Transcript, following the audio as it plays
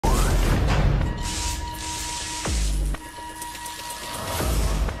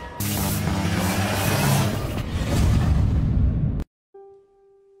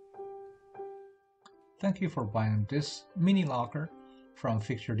Thank you for buying this mini locker from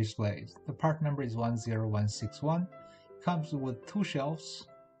Fixture Displays. The part number is 10161. Comes with 2 shelves,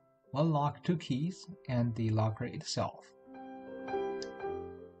 1 lock, 2 keys, and the locker itself.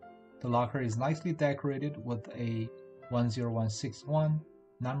 The locker is nicely decorated with a 10161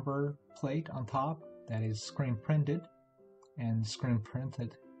 number plate on top that is screen printed, and screen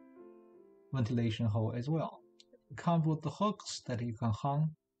printed ventilation hole as well. It comes with the hooks that you can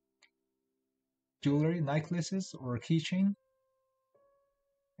hang jewelry, necklaces, or keychain.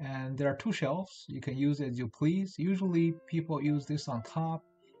 And there are 2 shelves. You can use it as you please. Usually people use this on top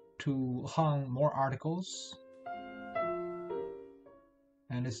to hang more articles.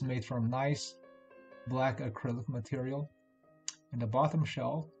 And it's made from nice black acrylic material. And the bottom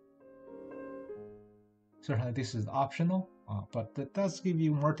shelf, certainly this is optional, but it does give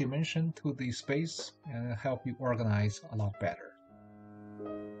you more dimension to the space and help you organize a lot better.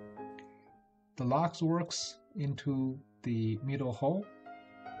 The locks works into the middle hole.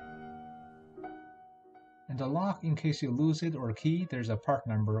 And the lock, in case you lose it or key, there's a part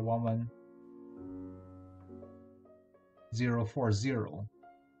number 11040,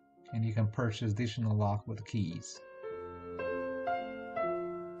 and you can purchase additional lock with keys.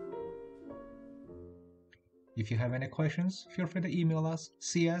 If you have any questions, feel free to email us,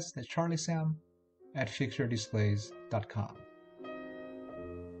 cs@charliesam@fixutredisplays.com.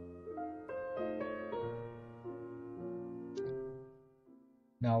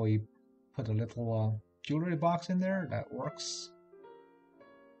 Now we put a little jewelry box in there that works.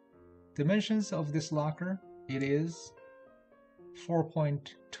 Dimensions of this locker, it is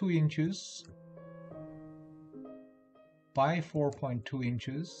 4.2 inches by 4.2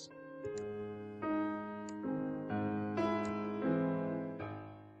 inches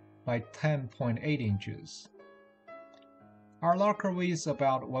by 10.8 inches. Our locker weighs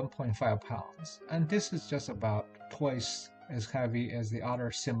about 1.5 pounds, and this is just about twice as heavy as the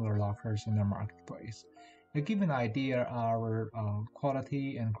other similar lockers in the marketplace. To give you an idea of our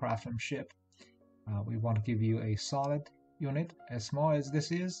quality and craftsmanship, we want to give you a solid unit. As small as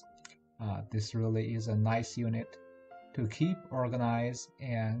this is, this really is a nice unit to keep organized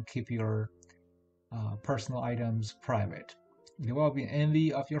and keep your personal items private. You will be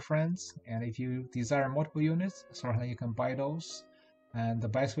envy of your friends, and if you desire multiple units, certainly you can buy those. And the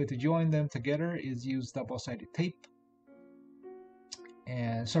best way to join them together is use double-sided tape.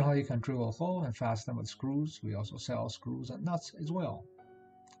 And certainly you can drill a hole and fasten them with screws. We also sell screws and nuts as well.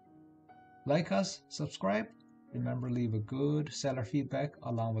 Like us, subscribe. Remember, leave a good seller feedback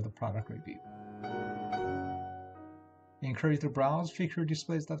along with the product review. Encourage to browse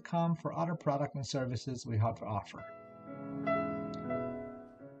fixutredisplays.com for other products and services we have to offer.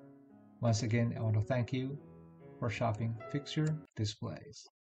 Once again, I want to thank you for shopping Fixture Displays.